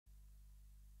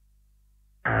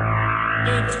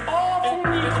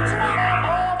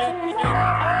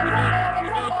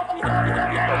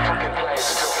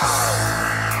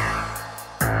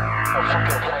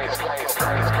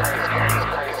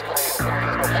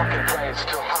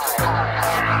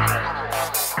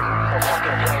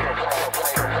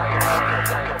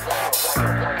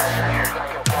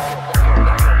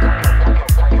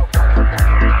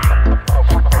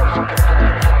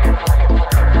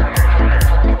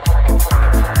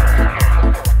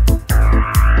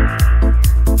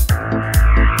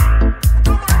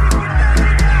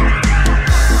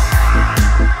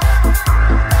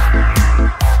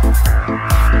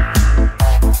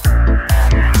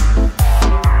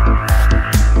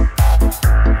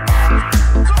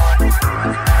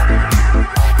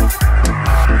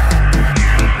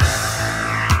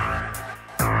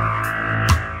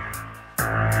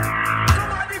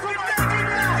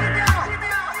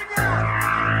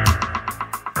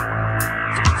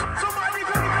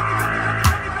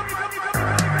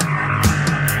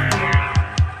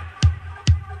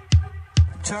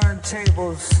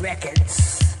Turntables,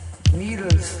 records,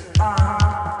 needles,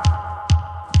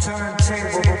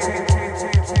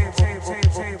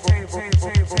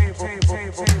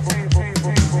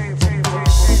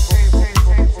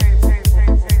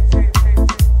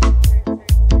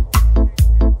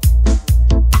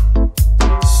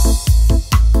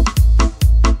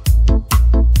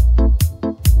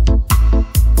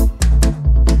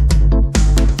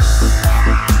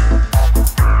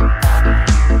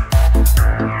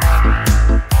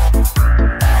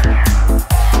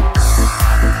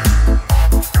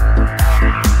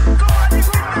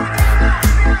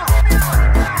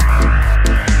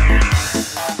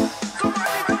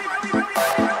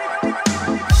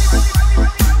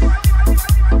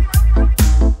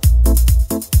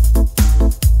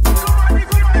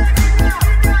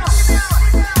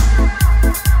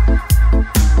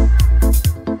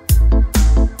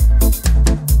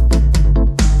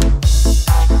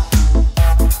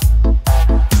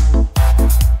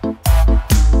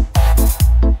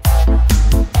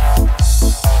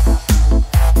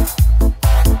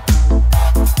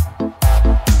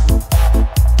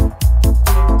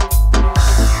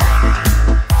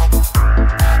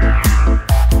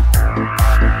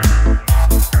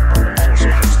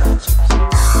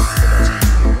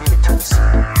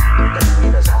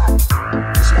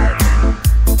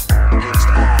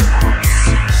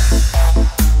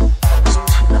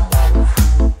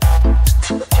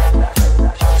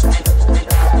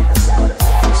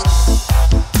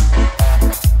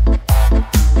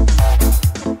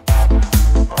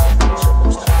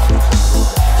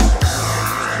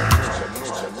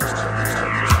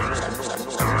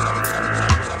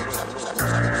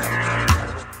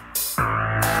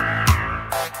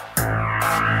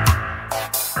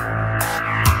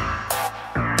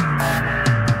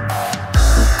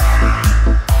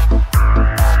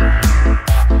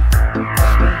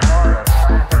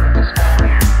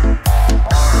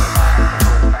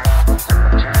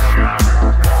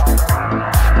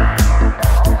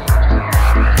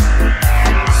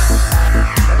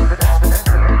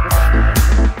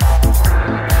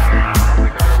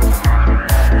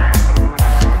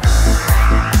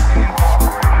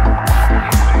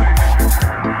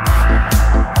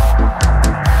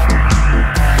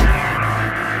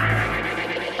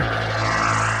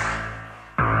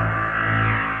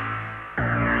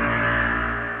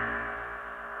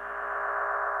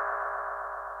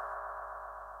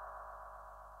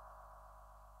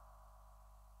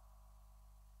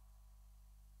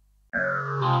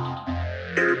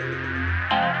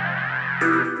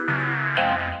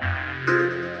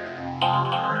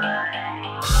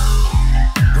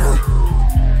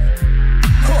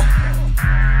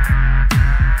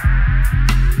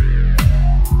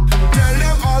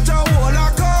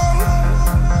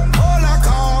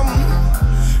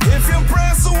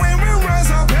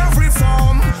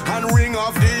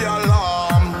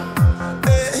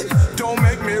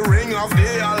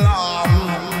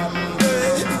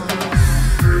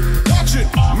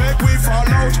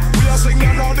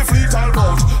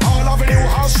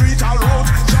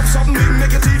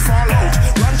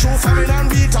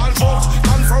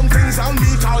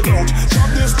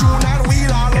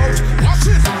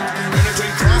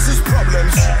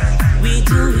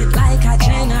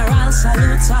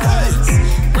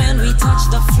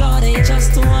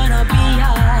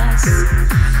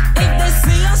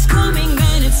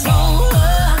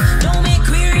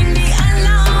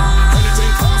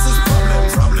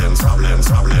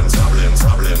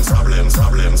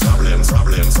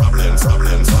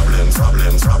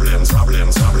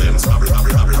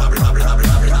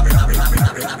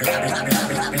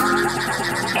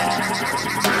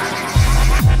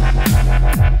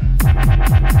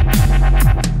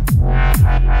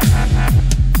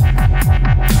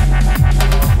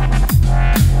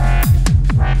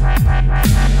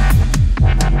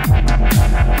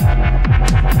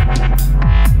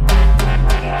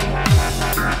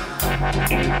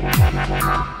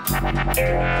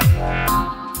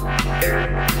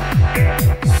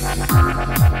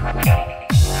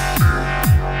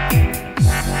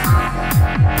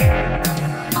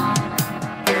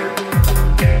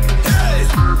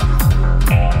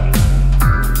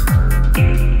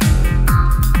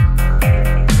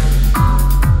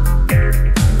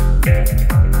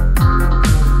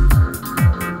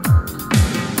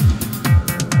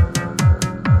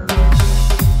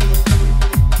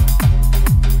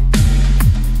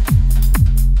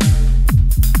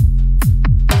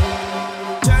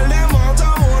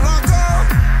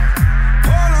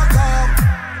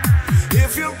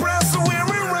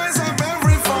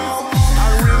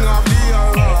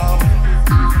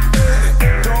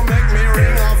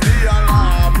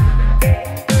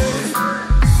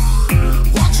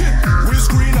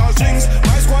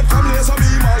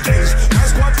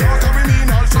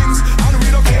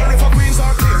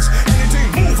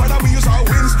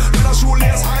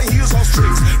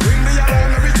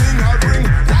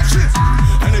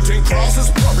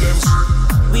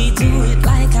 it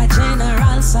like a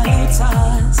general salute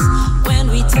us. When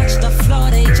we touch the floor,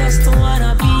 they just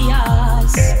wanna be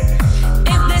us.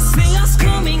 If they see us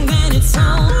coming, then it's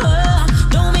over.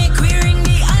 Don't make we ring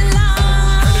the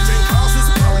alarm. Anything causes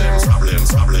problems, problems,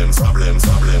 problems, problems,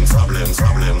 problems,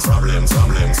 problems, problems, problems,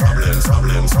 problems, problems,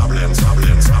 problems, problems,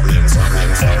 problems, problems, problems,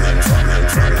 problems,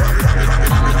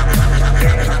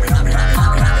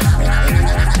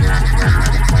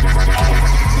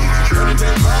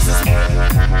 anything causes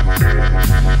problems.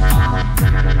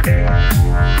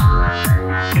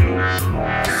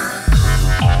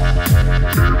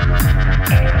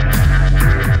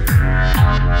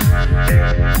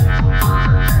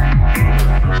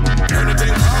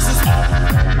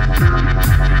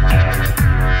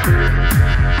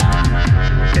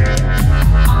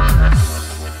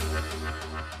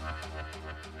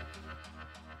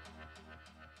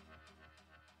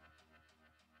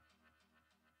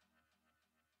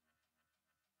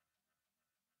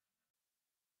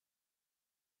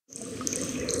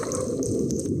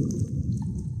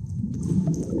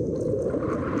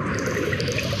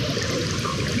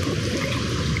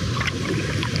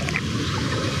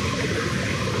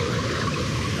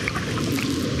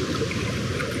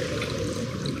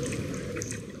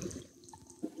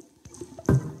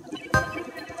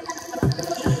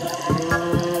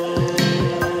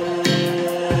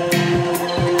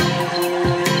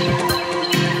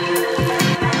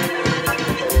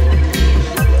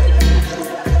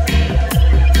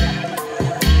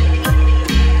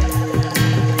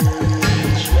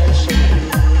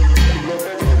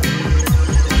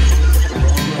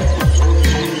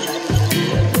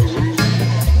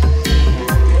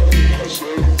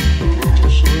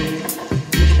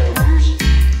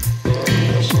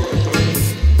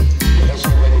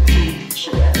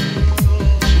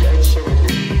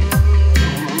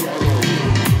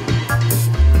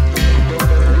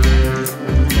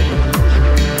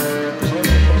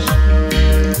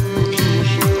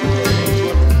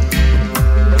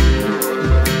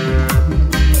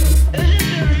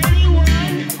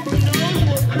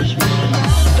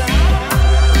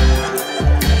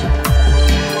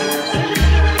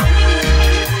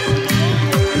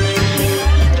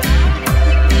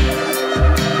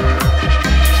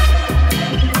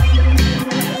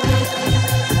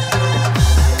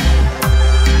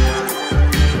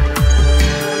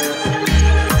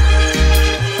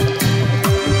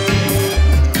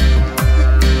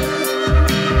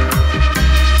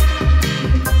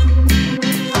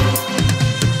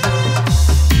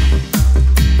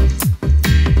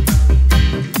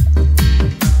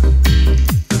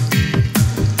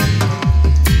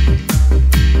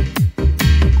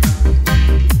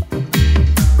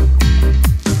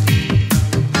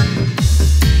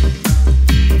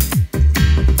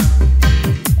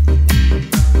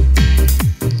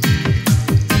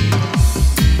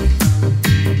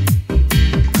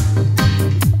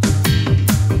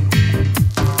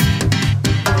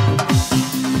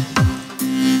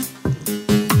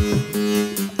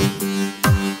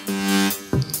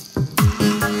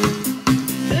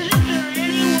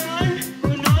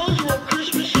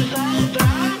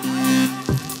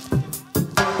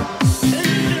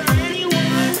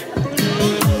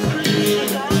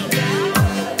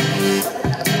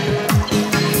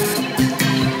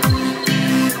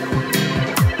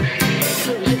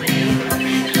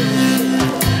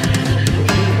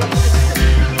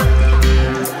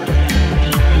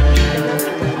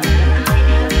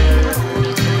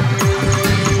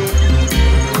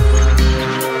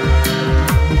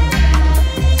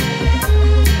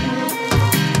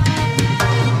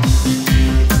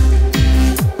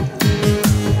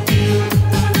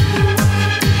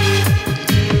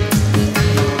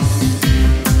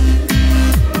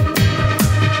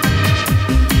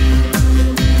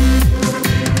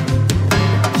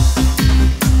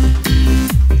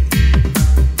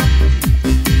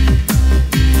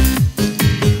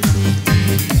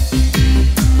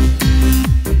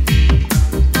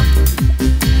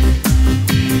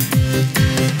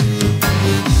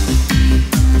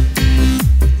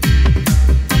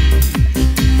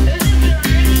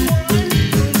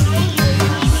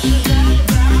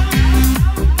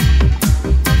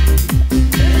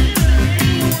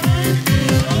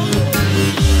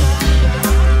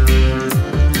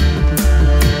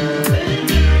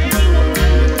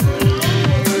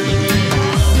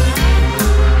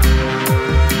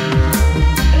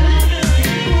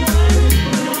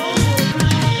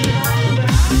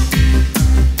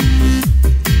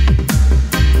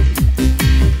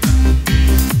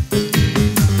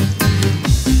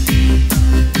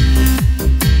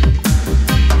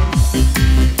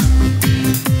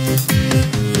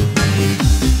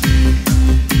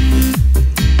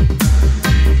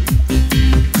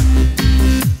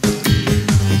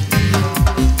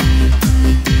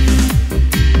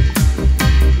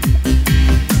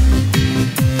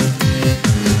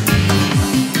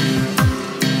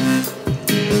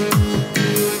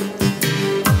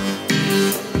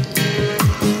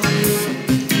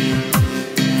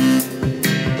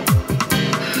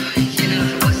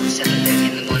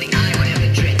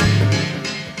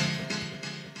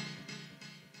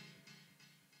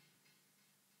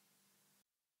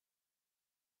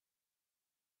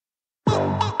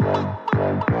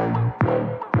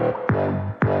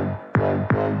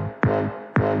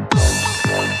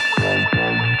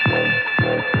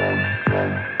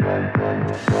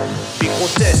 au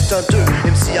test, 1, 2,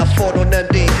 MC à fond en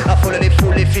indé, affole les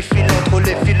foules, les filles entre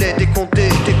les filets décomptés.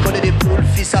 Je déconne des poules,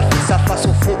 fils à face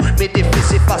au faux, mais des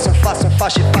faits face en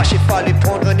fâché, pas les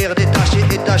prendre un air détaché,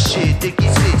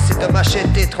 déguisé, c'est un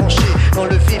machette étranger, dans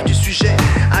le vif du sujet,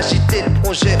 agiter le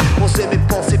projet, poser mes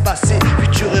pensées passées,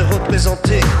 futur et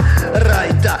représenté,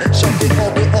 Raïda, chanter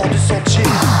en dehors du sentier.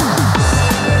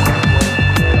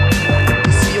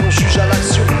 Ici on juge à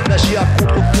l'action, nager à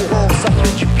contre-courant, ça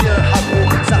fait du bien,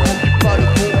 ça remplit pas le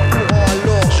bon courant,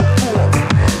 alors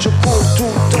je cours tout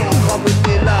le temps,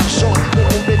 ramener l'argent, de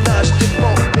mon ménage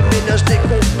dépend, mes ménages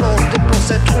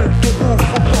dépense un truc de ouf,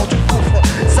 encore du gouffre,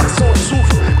 ça sent le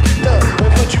souffle, putain, on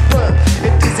veut du pain,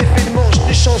 et tes effets de manche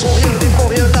ne changeront rien, défend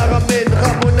rien, la ramène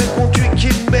un conduit qui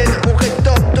mène, on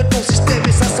rétorque de ton système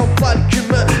et ça sent pas le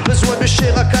cumin, besoin de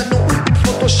chair à canon, une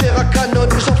photo chair à canon,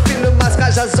 j'enfile le masque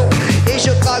à Jason, et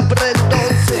je craque Brandon,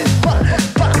 c'est pas,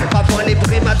 avant les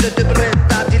brimades de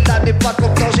Brenda, Dilla n'est pas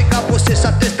content, j'ai cabossé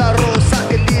sa testarossa,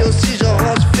 Ellie aussi j'en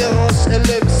range féroce, elle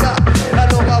aime ça,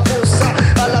 alors arrose ça,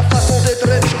 à la façon d'être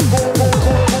je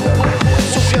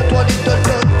souviens-toi Little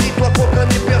Dot, dis-toi qu'aucun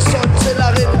ni personne, c'est la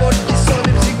révolte qui sonne,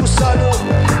 les psychos salauds,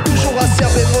 toujours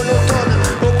acerbe et monotone,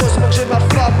 heureusement que j'ai ma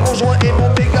femme, mon joint et mon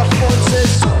mégaphone, c'est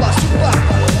Suppa, Suppa,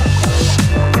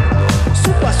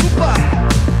 Suppa, Suppa,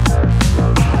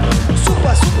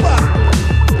 Suppa, Suppa.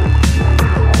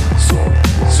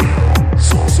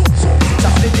 Ça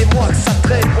fait des mois que ça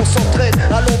traîne, on s'entraîne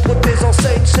à l'ombre des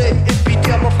enseignes, saigne et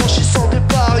pitié en franchissant des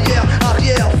barrières.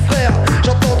 Arrière, frère,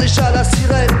 j'entends déjà la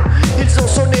sirène. Ils ont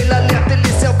sonné l'alerte et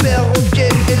les cerbères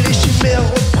reviennent et les chimères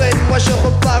reprennent. Moi je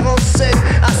repars en scène,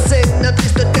 à scène, un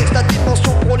triste texte à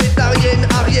dimension prolétarienne,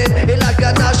 arienne. Et la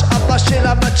ganache a bâché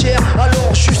la matière.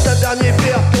 Alors juste un dernier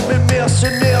verre pour mes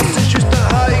mercenaires, c'est juste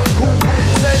un haïku.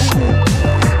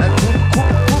 Un coup de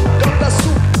coupe dans ta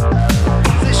soupe.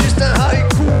 C'est juste un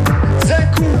haïku,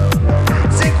 zenku,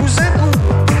 zenku, zenku,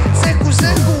 zenku,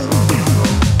 zenku.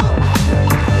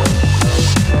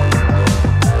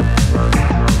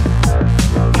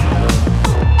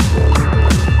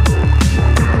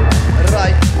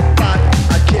 Right back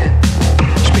again.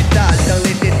 J'pédale dans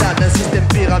les dédales d'un système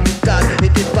pyramidal et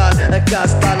des balles, un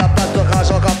casse-dalle à base de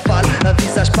rage en rafale, un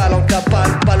visage pâle en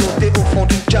cabale, ballotté au fond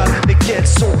d'une cale. Mais quels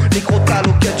sont les gros tales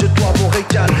auxquels je dois mon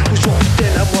régal? Toujours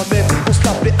fidèle à moi-même, on se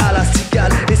tapait à la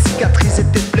cigale. Les cicatrices et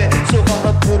tes plaies sera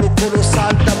un boulot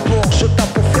colossal. D'abord je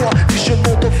tape au froid, puis je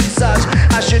monte au visage.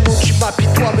 À genoux tu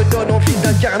m'apitoies, me donne envie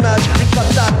d'un carnage. Une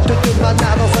patate de 2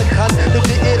 manas dans un crâne, de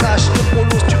DRH, de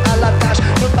polos tu à la tâche,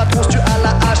 de patron tu à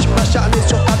la hache, m'acharner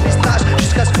sur ta pistache,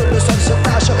 jusqu'à ce que le sol se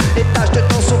tâche. Et tâche de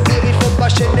temps sauver, il faut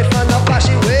bâcher les fans à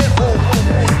bâcher, ouais, oh.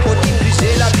 Faut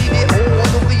diffuser la vidéo,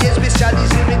 un ouvrier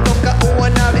spécialisé, mais tant qu'à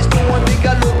un aristo, un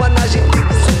mégalomane agité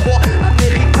qui se croit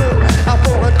américain.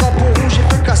 Avoir un drapeau rouge et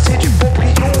peut casser du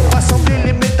proprio, rassembler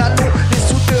les métallos, les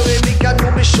soudeurs et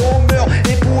mécanos, mes chômeurs,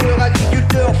 éboueurs,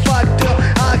 agriculteurs, facteurs,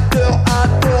 acteurs,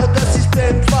 acteurs d'un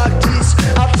système factice,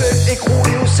 aveugle,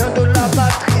 écroué au sein de la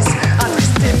matrice,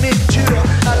 attristé mais dur,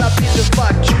 à la pile de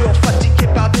facture, fatigué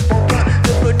par des bambins,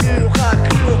 devenus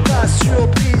raclure, rassure,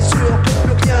 brisure, que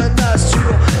plus rien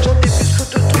n'assure, j'en ai plus que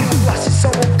de tout, voici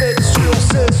sans mon bête sûr,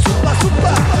 c'est Suppa,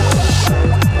 Suppa.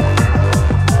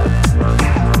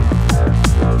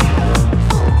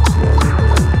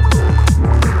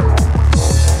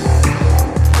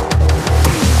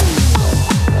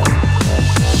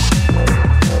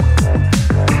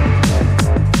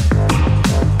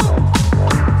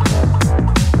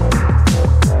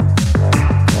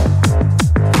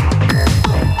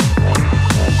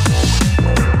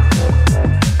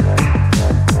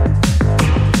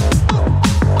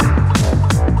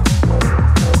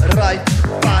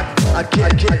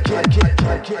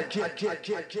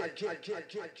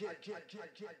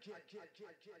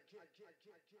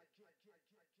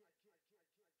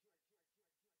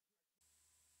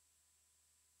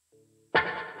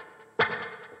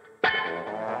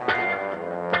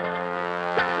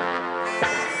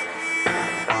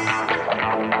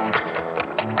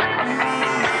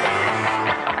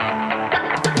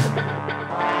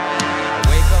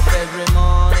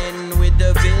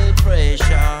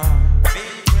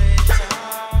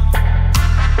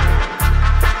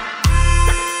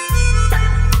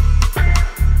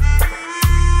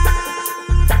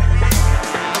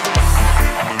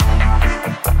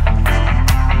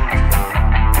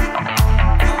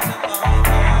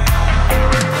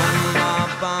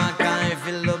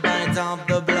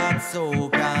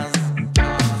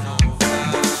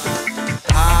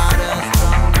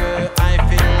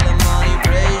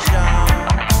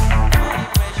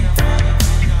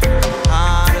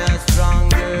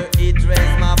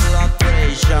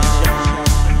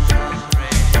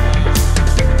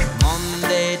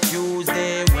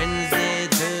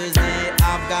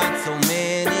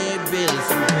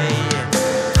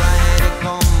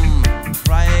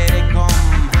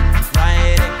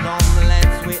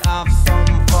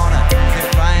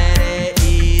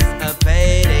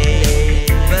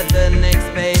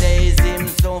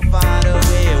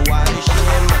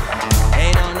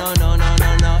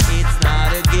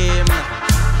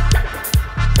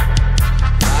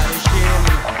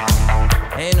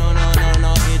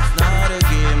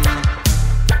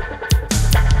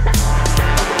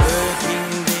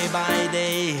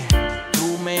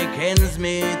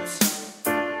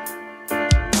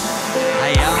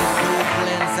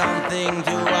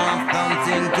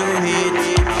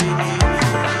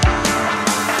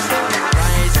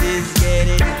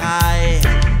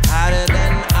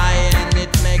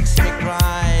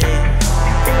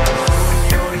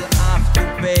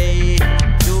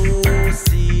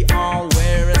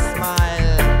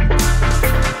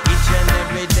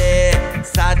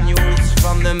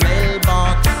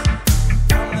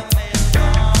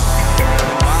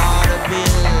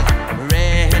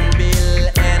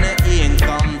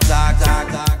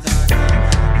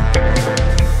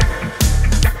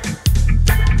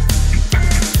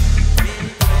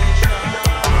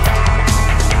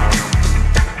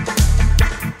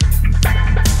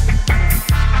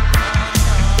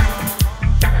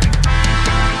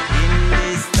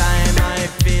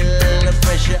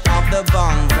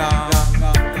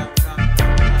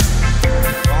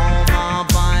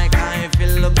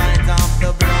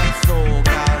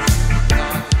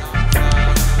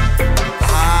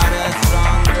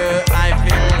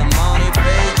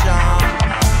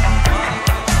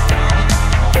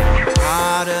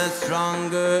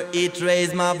 it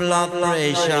raise my blood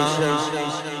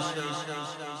pressure.